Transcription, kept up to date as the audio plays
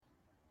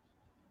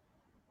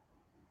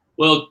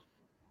Well,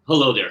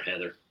 hello there,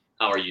 Heather.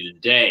 How are you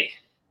today?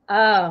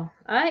 Oh,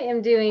 I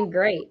am doing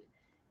great.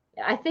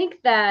 I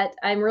think that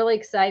I'm really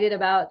excited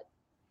about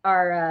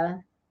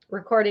our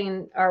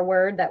recording our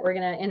word that we're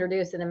going to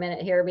introduce in a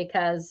minute here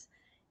because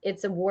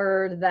it's a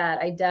word that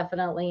I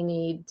definitely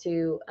need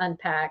to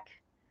unpack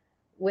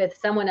with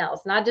someone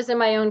else, not just in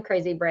my own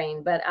crazy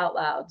brain, but out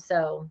loud.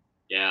 So,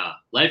 Yeah,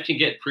 life can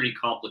get pretty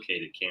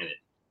complicated, can it?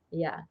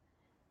 yeah.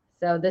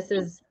 So, this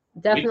is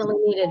We, definitely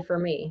needed for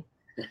me.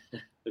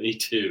 me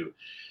too.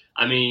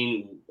 I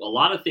mean, a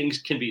lot of things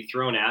can be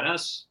thrown at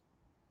us,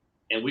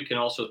 and we can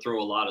also throw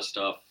a lot of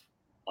stuff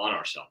on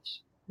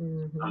ourselves.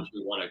 Hmm. Sometimes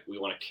we want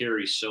to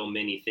carry so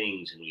many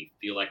things, and we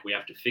feel like we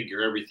have to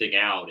figure everything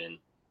out.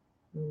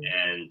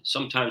 And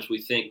sometimes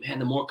we think, man,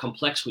 the more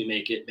complex we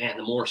make it, man,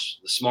 the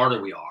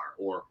smarter we are,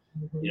 or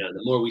Hmm.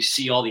 the more we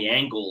see all the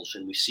angles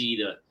and we see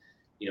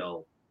you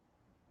know,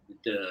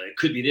 it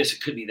could be this,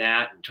 it could be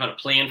that, and try to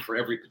plan for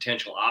every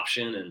potential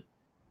option. And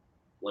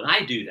when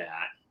I do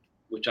that,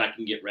 which I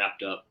can get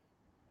wrapped up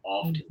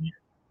often, Hmm.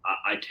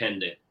 I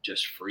tend to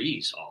just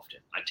freeze often.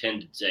 I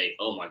tend to say,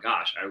 oh my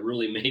gosh, I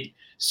really made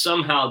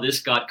somehow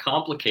this got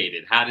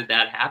complicated. How did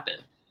that happen?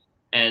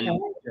 And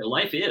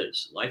life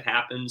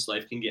happens,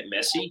 life can get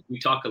messy. We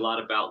talk a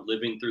lot about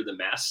living through the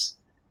mess,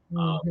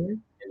 Hmm.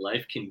 and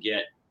life can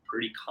get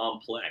pretty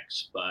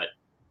complex. But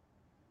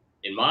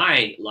in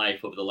my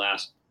life over the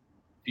last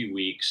few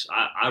weeks,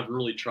 I've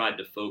really tried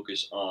to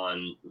focus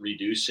on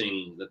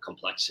reducing the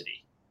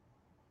complexity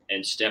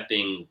and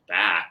stepping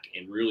back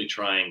and really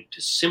trying to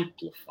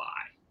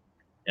simplify.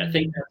 And I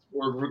think Hmm. that's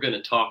what we're going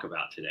to talk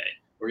about today.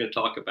 We're going to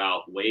talk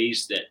about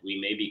ways that we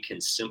maybe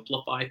can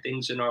simplify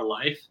things in our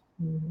life.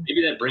 Hmm.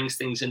 Maybe that brings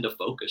things into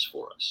focus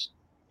for us.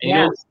 And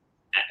Yeah.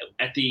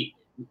 at the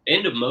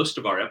end of most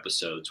of our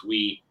episodes,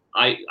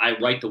 I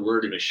write the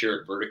word and I share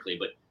it vertically.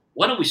 But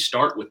why don't we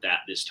start with that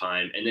this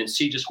time and then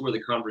see just where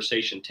the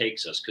conversation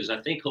takes us? Because I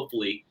think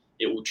hopefully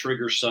it will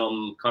trigger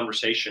some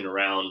conversation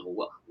around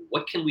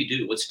what can we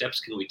do? What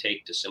steps can we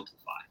take to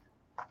simplify?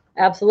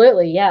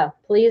 Absolutely. Yeah. So,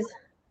 Please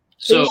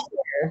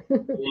share.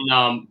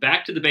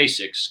 back to the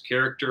basics: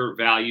 character,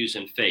 values,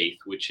 and faith,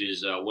 which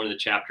is one of the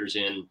chapters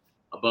in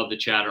Above the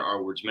Chatter,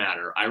 Our Words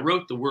Matter. I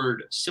wrote the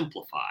word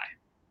simplify.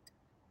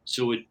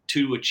 So,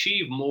 to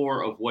achieve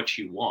more of what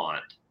you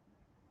want,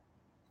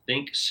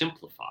 think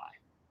simplify.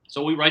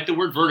 So, we write the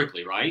word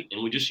vertically, right?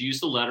 And we just use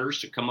the letters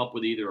to come up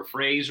with either a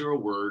phrase or a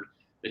word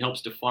that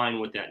helps define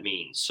what that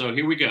means. So,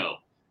 here we go.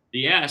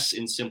 The S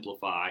in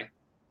simplify: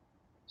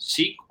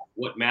 seek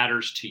what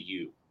matters to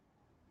you.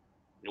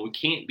 We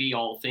can't be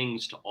all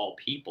things to all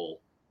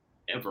people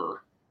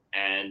ever.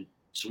 And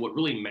so what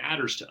really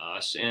matters to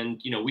us,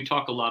 and we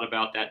talk a lot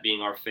about that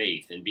being our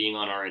faith and being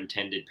on our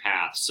intended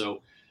path.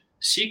 So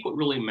seek what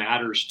really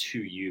matters to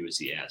you is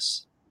the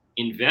S.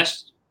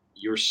 Invest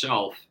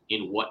yourself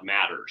in what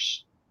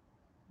matters.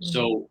 Mhm.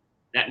 So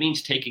that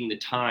means taking the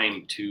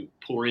time to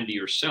pour into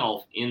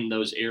yourself in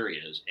those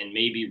areas and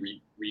maybe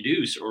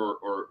reduce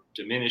or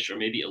diminish or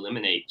maybe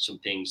eliminate some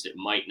things that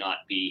might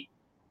not be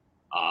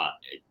uh,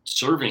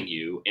 serving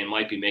you and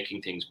might be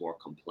making things more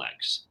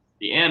complex.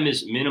 The M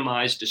is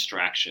minimize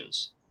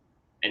distractions.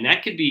 And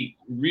that could be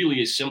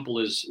really as simple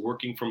as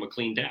working from a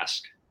clean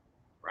desk,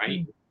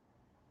 right? Mm.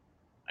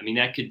 I mean,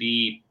 that could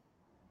be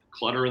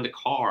clutter in the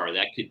car.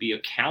 That could be a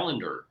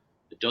calendar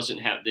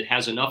that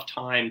has enough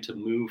time to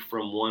move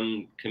from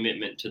one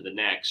commitment to the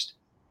next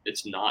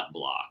that's not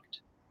blocked.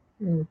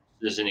 Mm.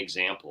 As an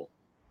example.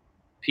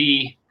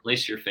 P,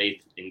 place your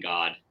faith in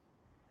God.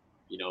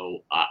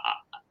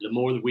 The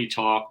more that we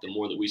talk, the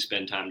more that we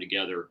spend time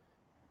together,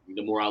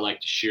 the more I like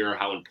to share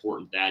how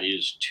important that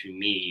is to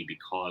me,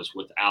 because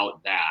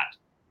without that,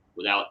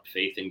 without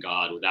faith in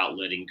God, without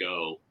letting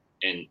go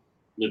and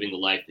living the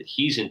life that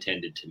He's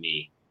intended to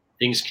me,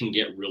 things can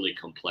get really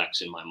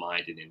complex in my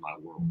mind and in my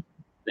world.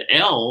 The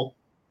L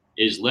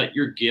is let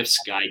your gifts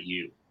guide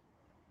you.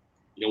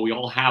 We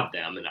all have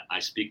them, and I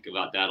speak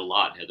about that a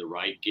lot. Had the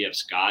right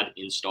gifts, God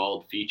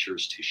installed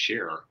features to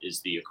share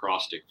is the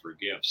acrostic for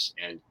gifts,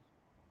 and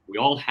we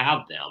all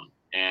have them,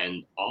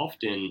 and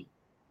often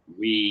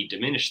we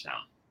diminish them,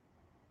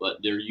 but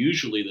they're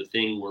usually the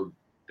thing we're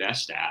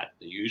best at.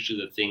 They're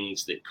usually the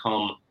things that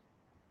come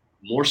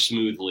more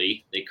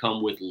smoothly. They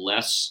come with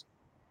less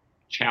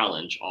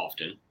challenge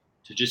often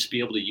to just be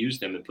able to use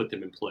them and put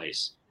them in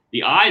place.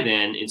 The I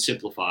then in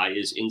simplify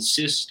is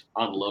insist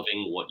on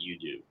loving what you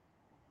do.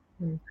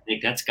 Mm. I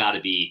think that's got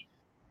to be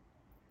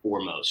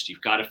foremost.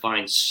 You've got to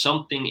find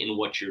something in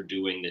what you're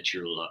doing that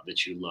you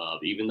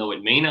love, even though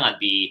it may not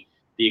be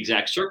the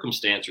exact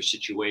circumstance or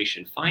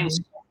situation. Find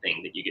Mhm.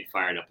 something that you get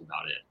fired up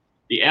about it.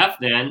 The F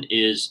then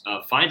is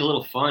find a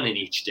little fun in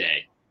each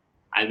day.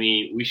 I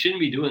mean, we shouldn't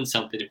be doing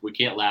something if we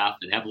can't laugh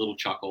and have a little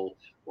chuckle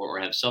or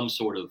have some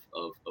sort of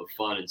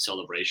fun and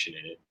celebration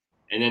in it.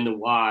 And then the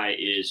Y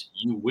is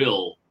you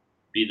will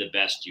be the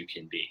best you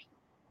can be.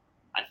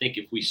 I think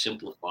if we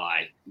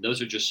simplify,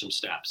 those are just some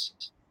steps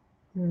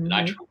that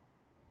I Mhm. try.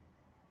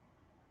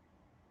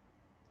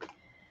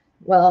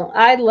 Well,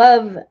 I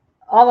love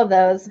all of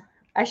those.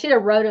 I should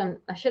have written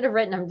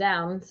them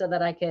down so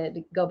that I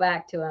could go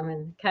back to them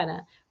and kind of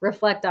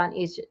reflect on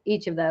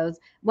each of those.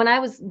 When I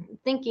was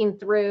thinking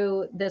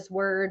through this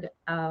word,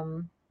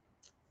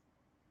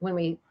 when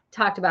we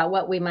talked about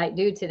what we might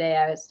do today,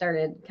 I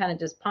started kind of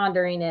just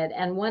pondering it.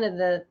 And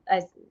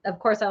of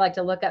course, I like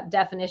to look up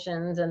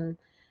definitions and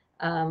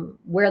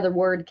where the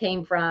word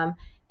came from.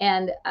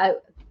 And I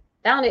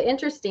found it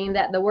interesting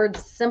that the word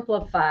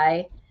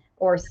simplify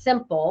or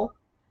simple,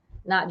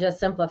 not just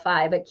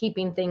simplify, but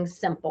keeping things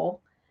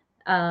simple.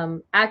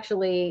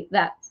 Actually,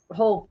 that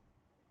whole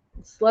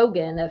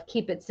slogan of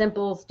keep it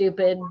simple,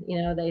 stupid,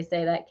 they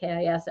say that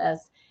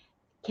KISS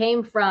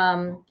came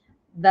from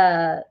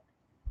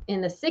in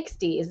the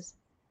 60s,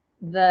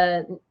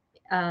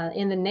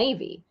 in the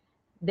Navy,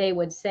 they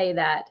would say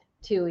that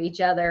to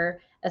each other,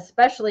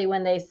 especially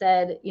when they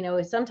said,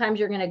 sometimes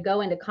you're going to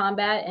go into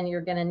combat and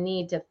you're going to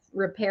need to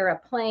repair a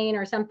plane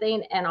or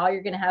something, and all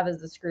you're going to have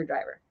is a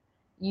screwdriver.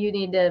 You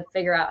need to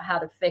figure out how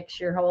to fix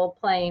your whole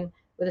plane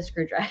with a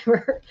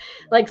screwdriver.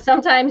 Like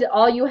sometimes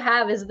all you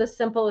have is the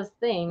simplest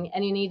thing,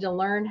 and you need to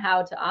learn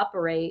how to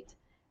operate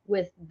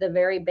with the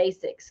very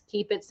basics.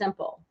 Keep it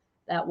simple.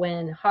 That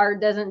when hard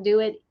doesn't do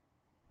it,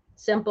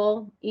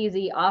 simple,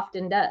 easy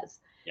often does.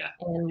 Yeah.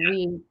 And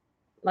we,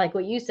 like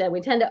what you said, we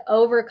tend to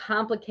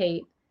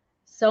overcomplicate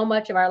so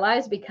much of our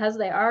lives because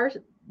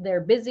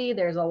they're busy.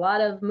 There's a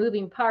lot of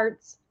moving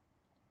parts,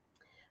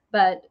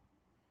 but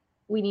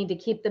we need to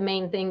keep the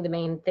main thing the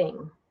main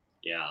thing.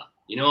 Yeah.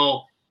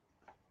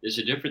 There's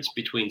a difference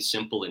between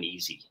simple and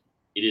easy.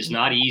 It is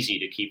not easy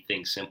to keep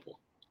things simple,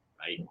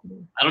 right?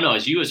 Mm-hmm. I don't know.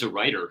 As a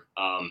writer,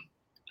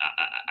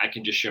 I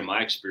can just share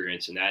my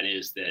experience, and that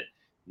is that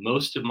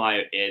most of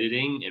my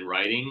editing and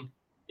writing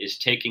is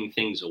taking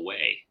things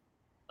away.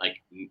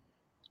 Like,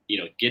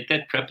 get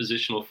that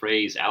prepositional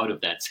phrase out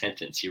of that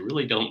sentence. You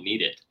really don't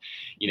need it.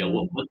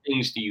 What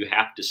things do you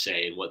have to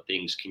say, and what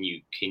things can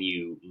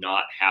you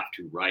not have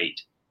to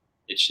write?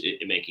 It's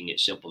making it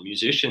simple.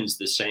 Musicians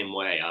the same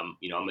way. I'm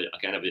a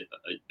kind of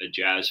a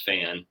jazz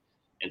fan,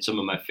 and some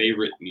of my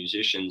favorite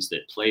musicians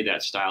that play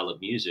that style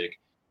of music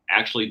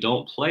actually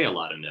don't play a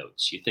lot of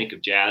notes. You think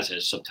of jazz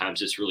as sometimes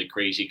this really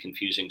crazy,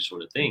 confusing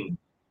sort of thing,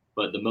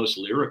 but the most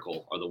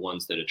lyrical are the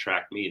ones that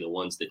attract me, the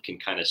ones that can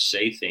kind of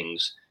say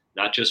things,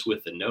 not just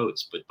with the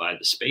notes, but by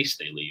the space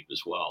they leave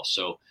as well.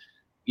 So,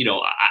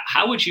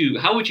 how would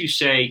you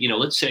say,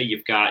 let's say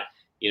you've got,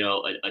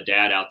 a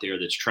dad out there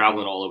that's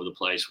traveling all over the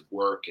place with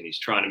work, and he's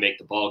trying to make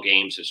the ball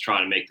games, he's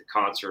trying to make the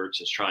concerts,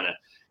 he's trying to,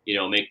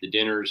 make the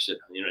dinners,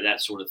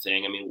 that sort of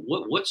thing. I mean,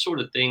 what sort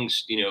of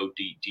things, do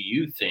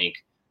you think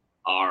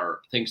are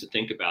things to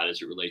think about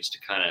as it relates to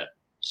kind of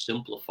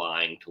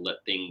simplifying to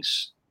let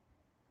things,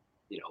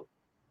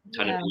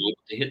 kind of be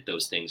able to hit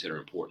those things that are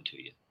important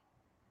to you?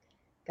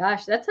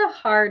 Gosh, that's a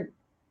hard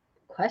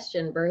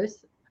question,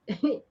 Bruce.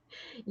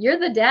 You're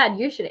the dad.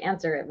 You should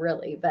answer it,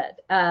 really.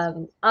 But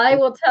I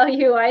will tell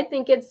you, I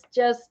think it's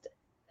just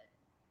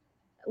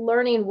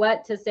learning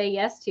what to say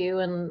yes to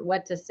and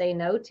what to say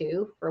no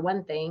to, for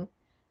one thing.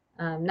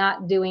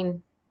 Not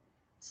doing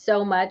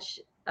so much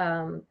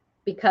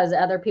because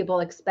other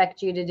people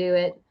expect you to do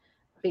it,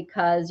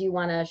 because you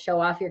want to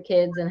show off your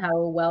kids and how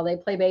well they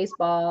play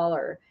baseball,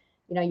 or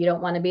you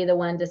don't want to be the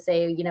one to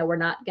say, we're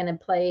not going to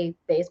play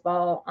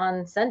baseball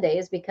on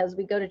Sundays because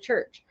we go to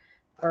church,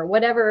 or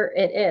whatever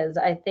it is.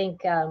 I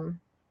think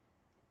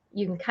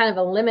you can kind of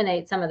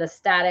eliminate some of the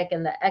static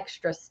and the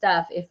extra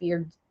stuff if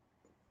you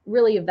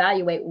really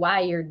evaluate why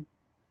you're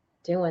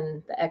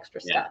doing the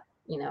extra stuff.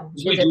 We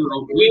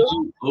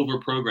do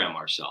over-program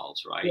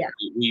ourselves, right? Yeah.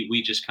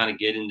 We just kind of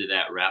get into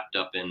that, wrapped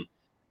up in,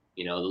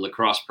 the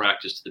lacrosse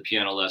practice, to the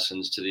piano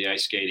lessons, to the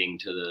ice skating,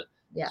 to the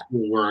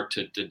school work,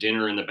 to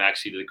dinner in the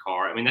backseat of the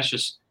car. I mean,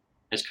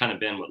 that's kind of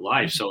been what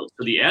life. So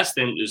the S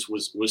then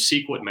was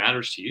seek what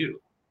matters to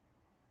you.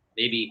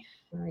 Maybe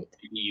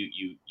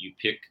you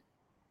pick,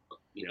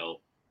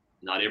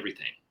 not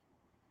everything.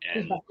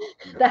 And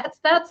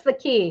that's the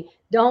key.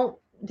 Don't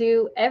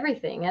do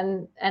everything.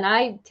 And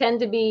I tend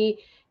to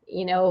be,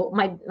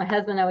 my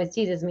husband always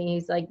teases me.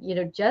 He's like,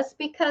 just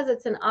because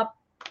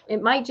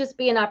it might just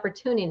be an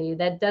opportunity.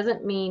 That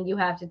doesn't mean you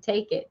have to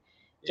take it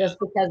just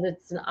because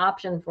it's an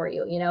option for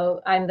you.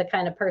 I'm the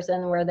kind of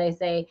person where they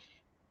say,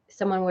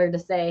 someone were to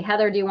say,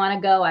 Heather, do you want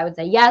to go? I would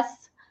say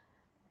yes.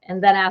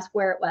 And then ask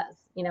where it was.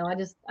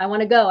 I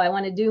want to go. I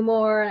want to do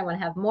more. I want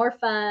to have more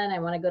fun. I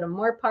want to go to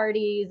more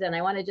parties, and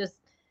I want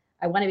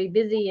to be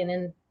busy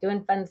and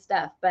doing fun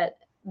stuff. But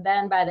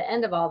then by the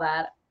end of all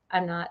that,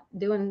 I'm not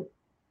doing,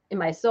 and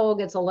my soul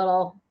gets a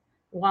little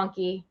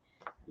wonky,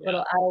 a little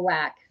out of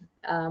whack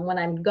when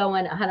I'm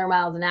going 100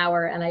 miles an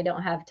hour and I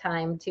don't have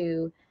time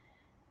to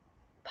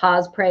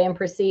pause, pray, and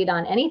proceed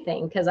on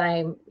anything, because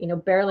I'm,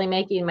 barely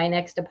making my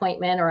next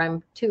appointment, or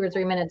I'm 2 or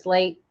 3 minutes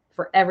late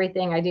for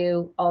everything I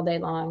do all day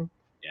long.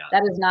 Yeah.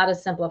 That is not a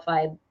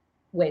simplified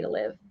way to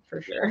live,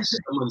 for sure. Yeah,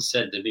 someone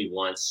said to me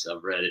once,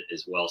 I've read it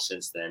as well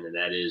since then, and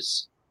that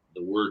is,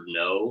 the word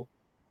no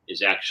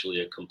is actually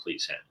a complete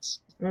sentence.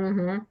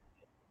 Mm-hmm.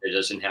 There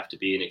doesn't have to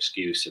be an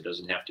excuse. There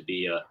doesn't have to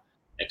be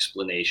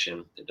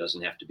explanation. There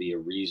doesn't have to be a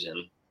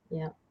reason.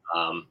 Yeah.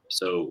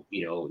 So,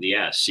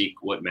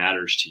 seek what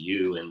matters to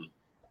you, and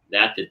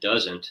that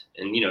doesn't.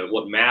 And,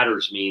 what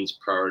matters means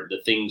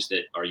the things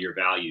that are your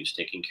values,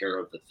 taking care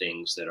of the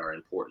things that are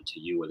important to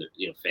you, whether,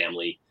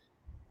 family,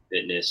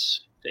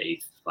 fitness,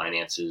 faith,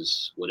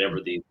 finances, whatever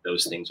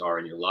those things are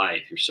in your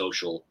life, your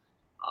social,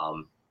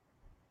 um,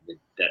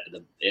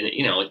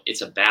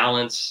 it's a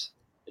balance,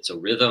 it's a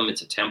rhythm,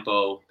 it's a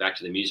tempo, back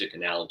to the music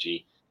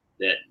analogy,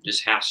 that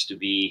just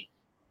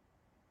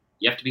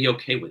you have to be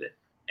okay with it.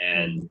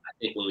 And I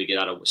think when we get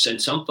out of,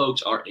 and some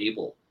folks are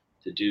able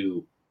to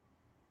do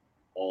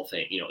all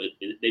things,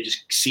 they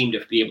just seem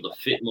to be able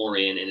to fit more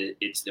in, and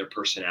it's their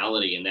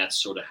personality, and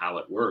that's sort of how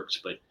it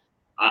works. But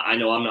I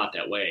know I'm not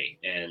that way.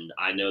 And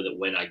I know that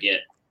when I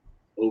get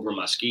over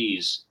my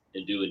skis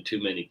and doing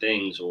too many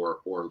things, or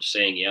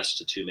saying yes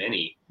to too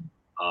many,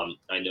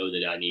 I know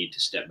that I need to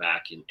step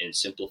back and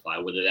simplify,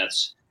 whether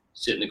that's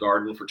sit in the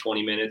garden for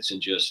 20 minutes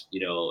and just,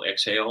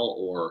 exhale,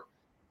 or,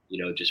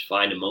 just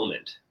find a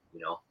moment,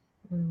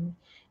 And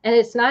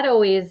it's not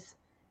always,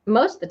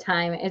 most of the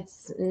time,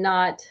 it's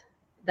not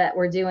that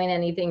we're doing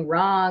anything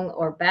wrong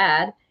or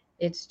bad.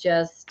 It's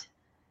just,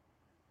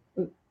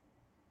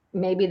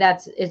 maybe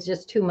it's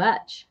just too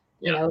much.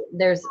 Yeah.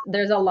 There's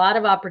a lot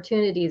of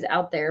opportunities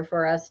out there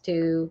for us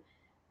to,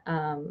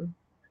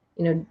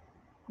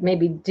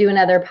 maybe do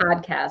another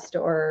podcast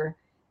or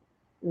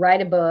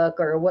write a book,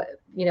 or what,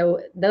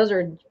 those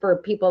are for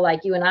people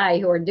like you and I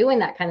who are doing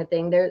that kind of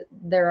thing.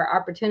 There are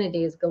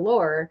opportunities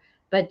galore,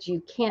 but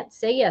you can't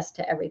say yes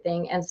to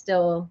everything and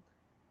still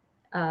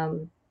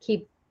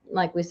keep,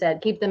 like we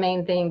said, keep the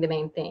main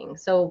thing.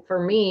 So for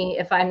me,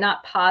 if I'm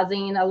not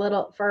pausing a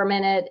little for a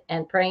minute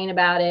and praying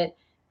about it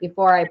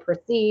before I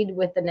proceed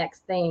with the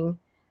next thing,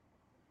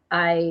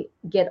 I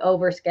get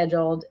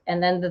overscheduled.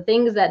 And then the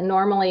things that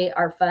normally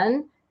are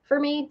fun for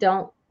me,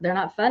 they're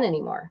not fun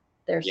anymore.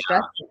 They're Yeah.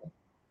 stressful.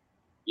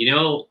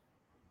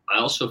 I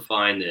also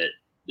find that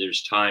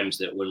there's times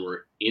that when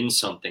we're in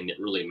something that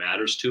really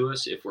matters to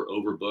us, if we're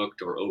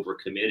overbooked or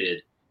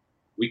overcommitted,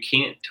 we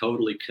can't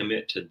totally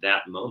commit to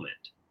that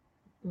moment.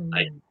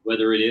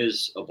 Whether it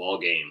is a ball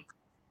game,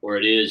 or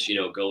it is,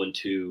 going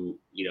to,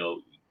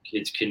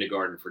 kids'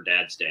 kindergarten for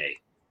Dad's Day,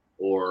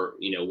 or,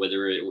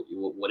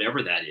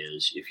 whatever that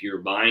is, if your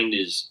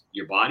body's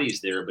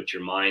there, but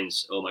your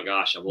mind's, oh my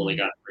gosh, I've only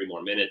got 3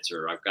 more minutes,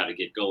 or I've got to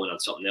get going on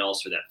something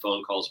else, or that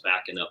phone call's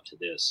backing up to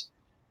this.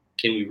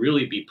 Can we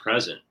really be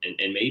present?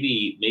 And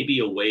maybe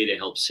a way to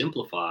help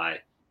simplify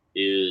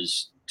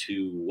is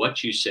to,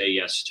 what you say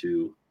yes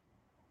to,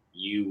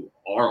 you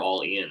are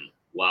all in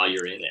while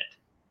you're in it.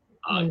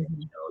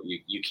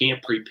 You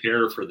can't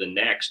prepare for the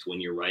next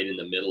when you're right in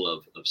the middle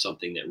of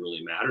something that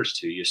really matters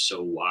to you.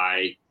 So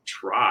why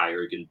try?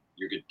 Or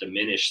you're going to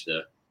diminish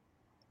the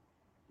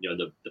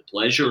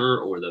pleasure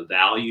or the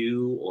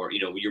value, or,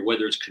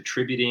 whether it's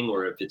contributing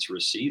or if it's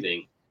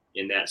receiving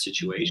in that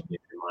situation,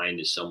 if your mind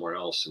is somewhere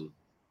else. And,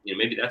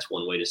 maybe that's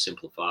one way to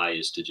simplify,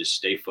 is to just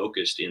stay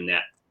focused in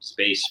that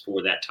space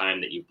for that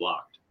time that you've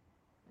blocked.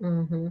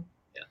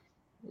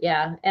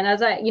 Yeah. And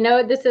as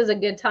this is a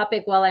good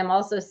topic while I'm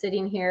also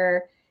sitting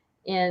here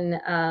in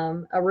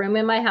a room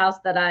in my house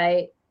that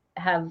I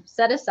have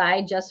set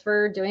aside just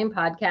for doing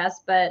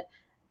podcasts. But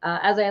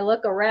as I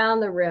look around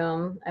the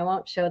room, I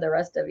won't show the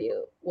rest of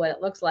you what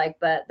it looks like,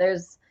 but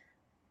there's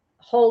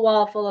a whole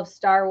wall full of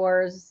Star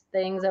Wars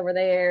things over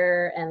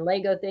there, and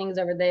Lego things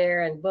over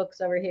there, and books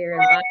over here,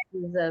 and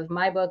boxes of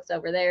my books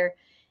over there.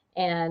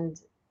 And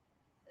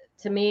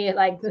to me,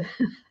 like,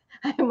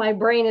 my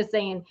brain is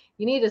saying,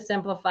 you need to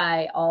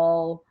simplify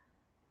all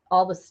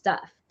the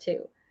stuff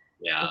too.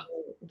 Yeah.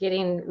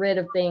 Getting rid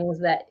of things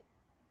that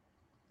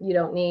you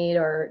don't need,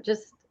 or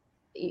just,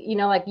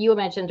 like you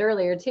mentioned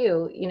earlier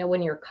too,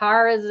 when your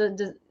car is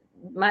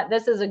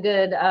this is a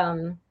good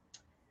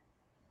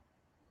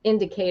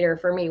indicator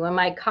for me. When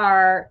my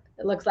car,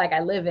 it looks like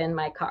I live in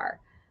my car.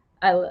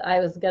 I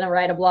was going to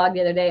write a blog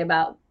the other day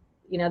about,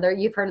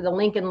 you've heard of the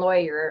Lincoln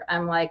Lawyer.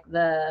 I'm like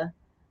the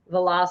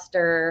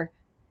Veloster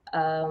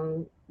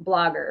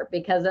blogger,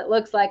 because it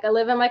looks like I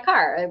live in my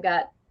car. I've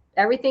got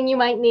everything you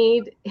might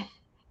need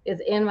is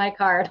in my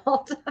car at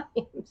all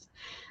times.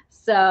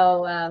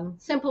 So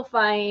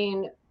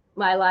simplifying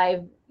my life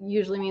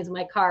usually means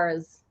my car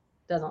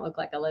doesn't look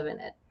like I live in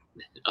it.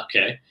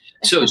 Okay.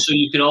 So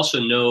you can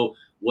also know,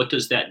 what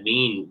does that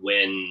mean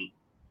when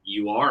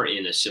you are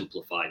in a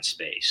simplified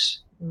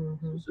space?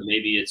 So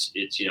maybe it's,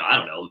 I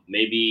don't know,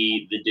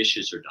 maybe the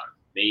dishes are done.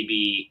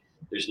 Maybe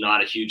there's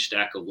not a huge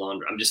stack of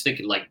laundry. I'm just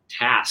thinking like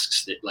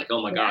tasks that, like,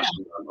 oh my gosh,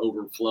 I'm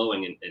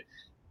overflowing, and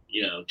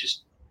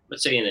just,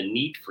 let's say, in a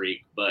neat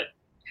freak, but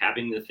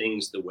having the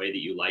things the way that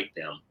you like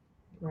them.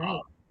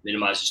 Right.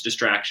 Minimizes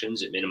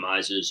distractions. It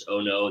minimizes,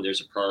 oh no, there's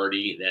a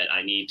priority that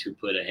I need to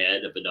put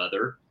ahead of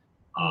another.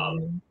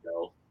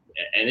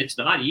 And it's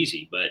not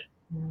easy, but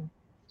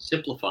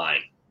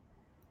simplifying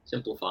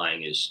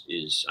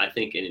is, I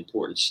think, an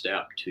important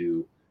step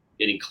to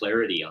getting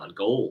clarity on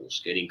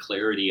goals, getting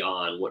clarity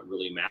on what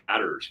really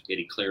matters,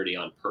 getting clarity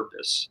on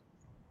purpose.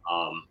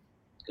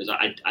 Because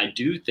because I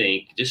do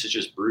think, this is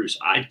just Bruce,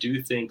 I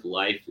do think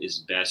life is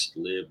best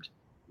lived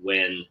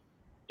when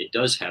it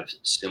does have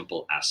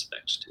simple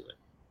aspects to it.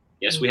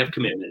 Yes, we have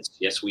commitments.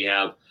 Yes, we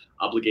have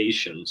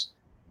obligations,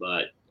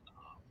 but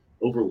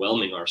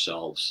overwhelming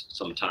ourselves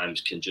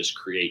sometimes can just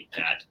create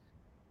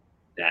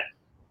that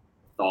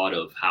thought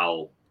of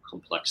how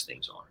complex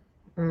things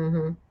are.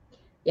 Mm-hmm.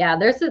 Yeah,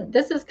 this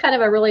is kind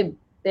of a really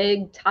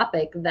big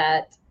topic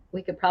that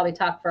we could probably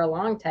talk for a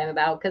long time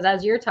about, because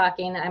as you're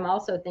talking, I'm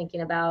also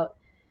thinking about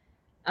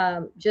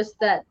just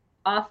that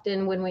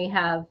often when we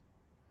have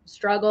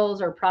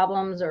struggles or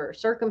problems or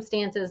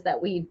circumstances that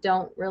we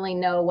don't really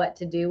know what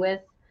to do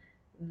with,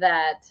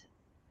 that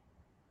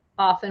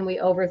often we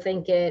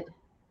overthink it,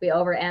 we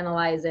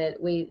overanalyze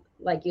it, we,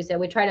 like you said,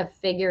 we try to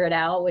figure it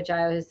out, which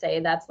I always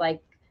say that's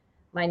like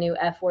my new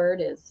F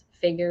word, is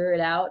figure it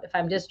out. If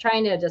I'm just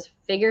trying to just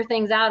figure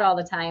things out all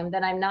the time,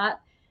 then I'm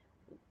not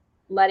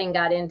letting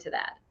God into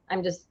that.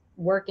 I'm just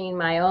working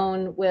my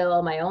own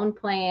will, my own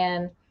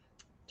plan,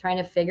 trying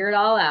to figure it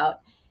all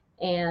out.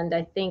 And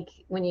I think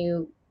when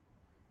you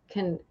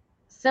can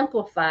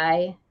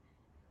simplify,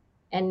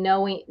 and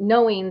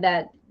knowing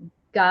that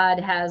God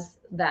has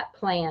that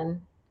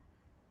plan,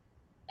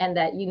 and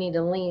that you need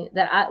to lean,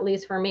 that at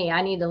least for me,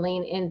 I need to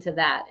lean into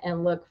that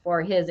and look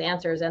for his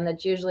answers. And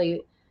that's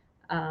usually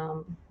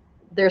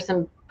there's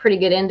some pretty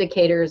good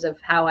indicators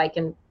of how I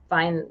can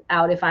find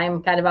out if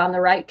I'm kind of on the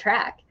right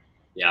track.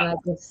 Yeah. And I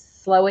can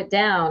slow it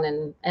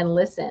down and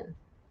listen.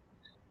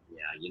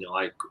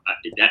 Yeah,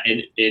 that,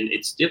 and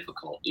it's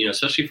difficult,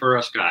 especially for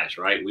us guys,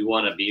 right? We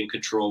want to be in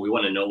control. We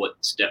want to know what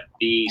step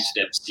B,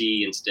 step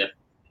C, and step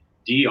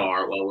D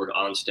are while we're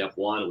on step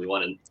one. We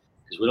want to,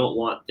 because we don't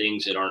want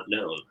things that aren't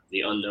known.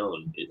 The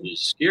unknown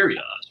is scary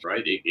to us,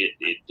 right?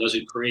 It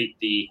doesn't create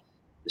the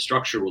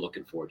structure we're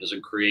looking for. It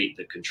doesn't create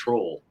the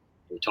control.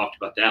 We talked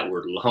about that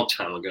word a long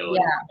time ago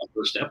in our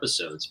first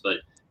episodes. But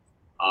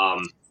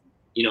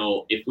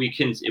if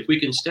we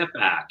can step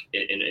back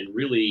and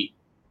really,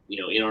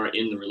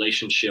 in the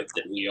relationship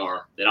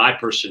that I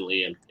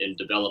personally am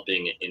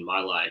developing in my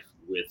life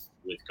with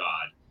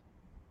God,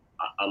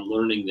 I'm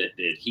learning that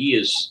He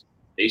has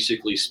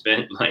basically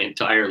spent my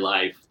entire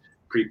life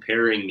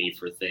preparing me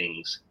for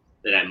things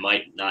that I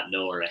might not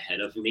know are ahead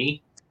of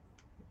me.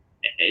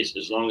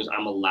 As long as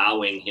I'm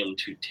allowing Him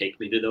to take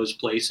me to those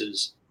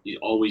places, He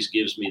always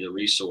gives me the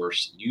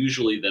resource,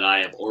 usually that I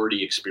have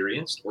already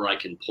experienced or I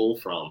can pull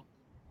from,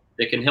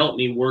 that can help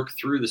me work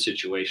through the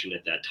situation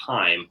at that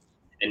time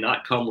and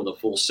not come with a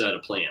full set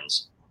of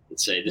plans and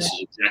say, this is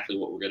exactly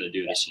what we're going to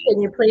do this year.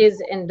 Can you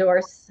please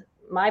endorse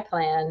my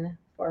plan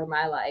for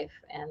my life?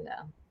 And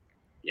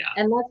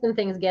and that's when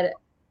things get,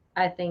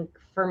 I think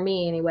for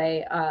me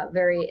anyway,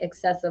 very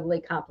excessively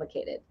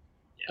complicated.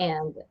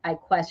 And I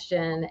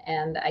question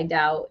and I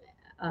doubt.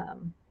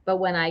 But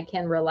when I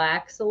can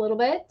relax a little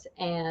bit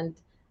and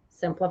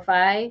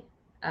simplify,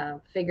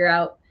 figure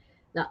out,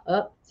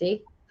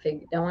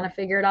 don't want to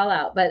figure it all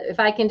out. But if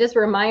I can just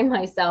remind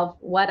myself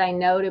what I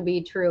know to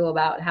be true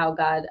about how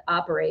God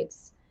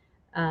operates,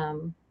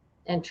 and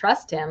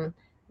trust Him,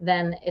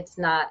 then it's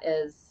not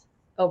as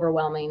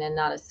overwhelming and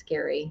not as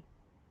scary.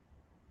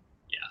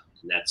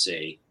 Yeah, and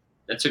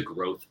that's a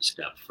growth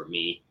step for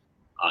me.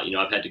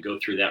 I've had to go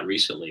through that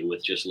recently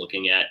with just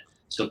looking at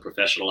some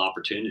professional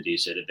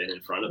opportunities that have been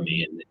in front of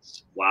me, and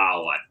it's,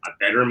 wow, I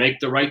better make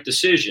the right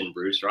decision,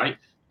 Bruce, right?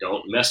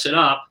 Don't mess it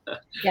up.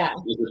 Yeah.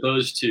 As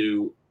opposed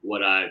to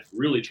what I've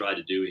really tried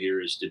to do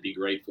here is to be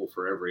grateful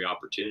for every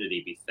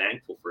opportunity, be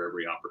thankful for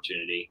every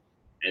opportunity,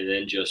 and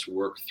then just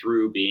work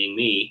through being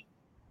me,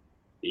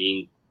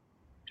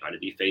 try to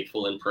be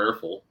faithful and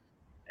prayerful,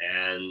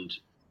 and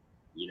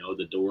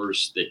the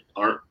doors that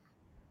aren't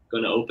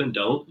going to open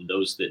don't, and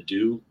those that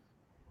do,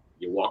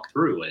 you walk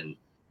through, and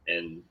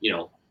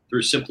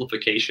through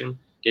simplification,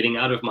 getting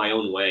out of my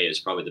own way is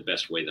probably the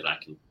best way that I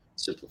can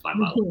simplify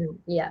my life.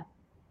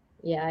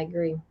 Yeah, I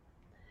agree.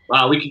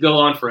 Wow, we could go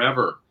on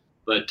forever,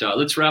 but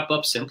let's wrap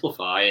up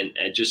Simplify, and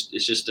it's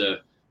just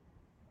a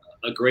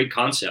great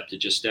concept to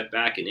just step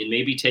back and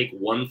maybe take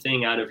one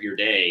thing out of your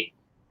day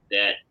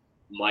that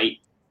might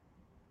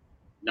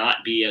not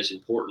be as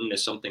important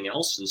as something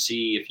else, and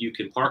see if you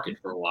can park it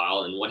for a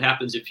while. And what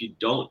happens if you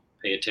don't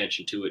pay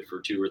attention to it for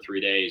 2 or 3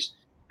 days?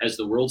 Has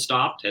the world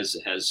stopped? Has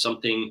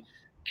something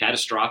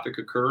catastrophic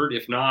occurred?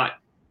 If not,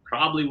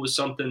 probably was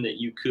something that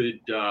you could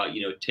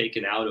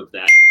taken out of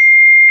that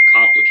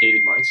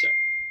complicated mindset.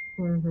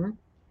 Mm-hmm.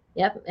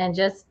 Yep, and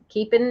just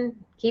keep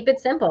it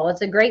simple.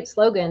 It's a great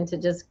slogan to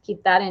just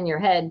keep that in your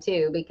head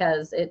too,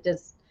 because it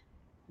just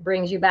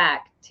brings you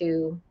back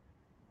to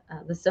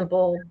the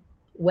simple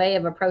way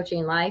of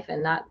approaching life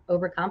and not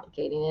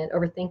overcomplicating it,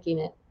 overthinking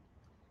it.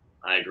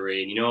 I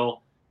agree.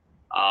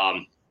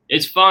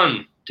 It's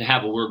fun to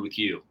have a word with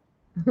you.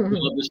 We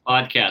love this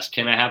podcast.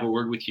 Can I have a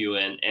word with you?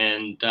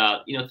 And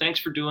thanks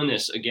for doing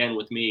this again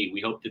with me.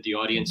 We hope that the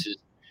audience is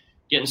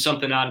getting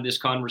something out of this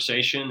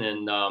conversation.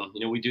 And,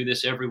 we do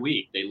this every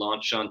week. They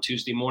launch on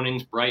Tuesday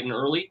mornings, bright and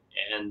early.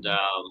 And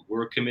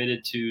we're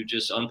committed to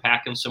just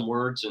unpacking some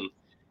words and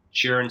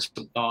sharing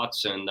some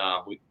thoughts. And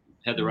we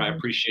Heather, I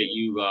appreciate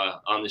you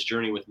on this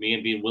journey with me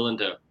and being willing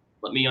to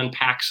let me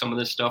unpack some of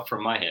this stuff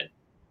from my head.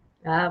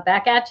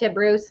 Back at you,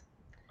 Bruce.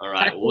 All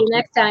right. Talk to you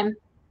next time.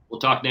 We'll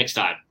talk next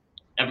time.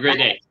 Have a great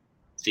day.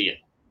 See you.